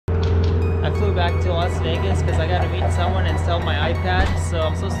I flew back to Las Vegas because I got to meet someone and sell my iPad. So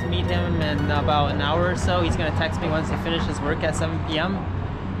I'm supposed to meet him in about an hour or so. He's gonna text me once he finishes work at 7 p.m.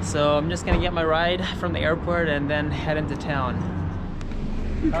 So I'm just gonna get my ride from the airport and then head into town.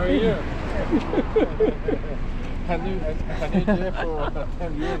 How are you? I knew Jeff for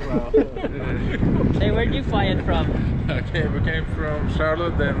 10 years now. Hey, where'd you fly in from? We came from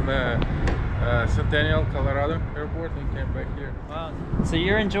Charlotte and Centennial, Colorado airport and came back here. Wow. So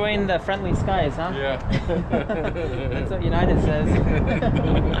you're enjoying the friendly skies, huh? Yeah. That's what United says.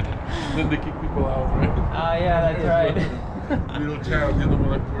 Then they kick people out, right? Oh yeah, that's right. Little child didn't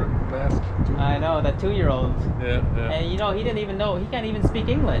want to wear a mask. I know, that 2-year-old. Yeah, yeah. And you know, he didn't even know, he can't even speak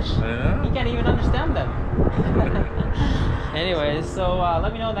English. I know. He can't even understand them. Anyways, so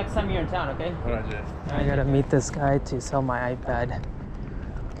let me know next time you're in town, okay? Alright, Jay. I gotta meet this guy to sell my iPad.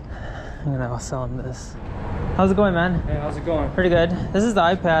 I'm gonna sell him this. How's it going, man? Hey, how's it going? Pretty good. This is the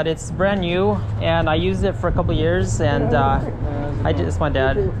iPad. It's brand new, and I used it for a couple years, and it's my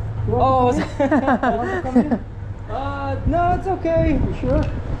dad. Oh, no, it's okay. You sure?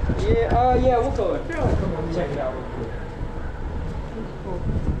 Yeah, yeah, we'll go in. Check it out real quick.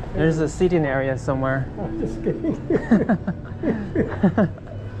 There's a seating area somewhere. I'm just kidding.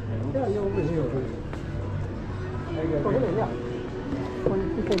 Yeah, you're over here.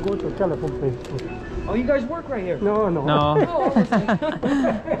 You can go to a telephone place. Oh, you guys work right here? No, no. No. Oh,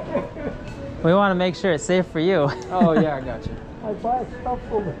 We want to make sure it's safe for you. oh, yeah, I got you. I buy stuff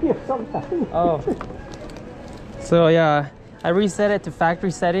over here sometimes. Oh. So yeah, I reset it to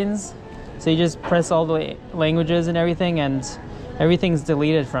factory settings. So you just press all the languages and everything, and everything's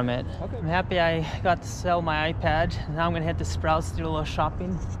deleted from it. Okay. I'm happy I got to sell my iPad. Now I'm gonna head to Sprouts to do a little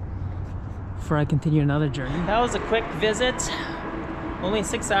shopping before I continue another journey. That was a quick visit. Only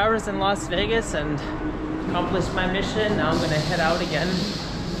 6 hours in Las Vegas and accomplished my mission. Now I'm gonna head out again,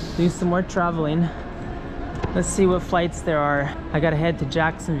 do some more traveling. Let's see what flights there are. I gotta head to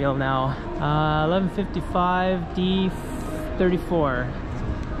Jacksonville now. 11:55 D34.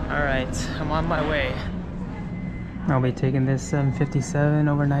 All right, I'm on my way. I'll be taking this 757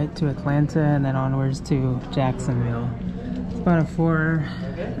 overnight to Atlanta and then onwards to Jacksonville. It's about a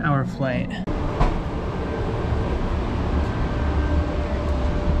 4-hour flight.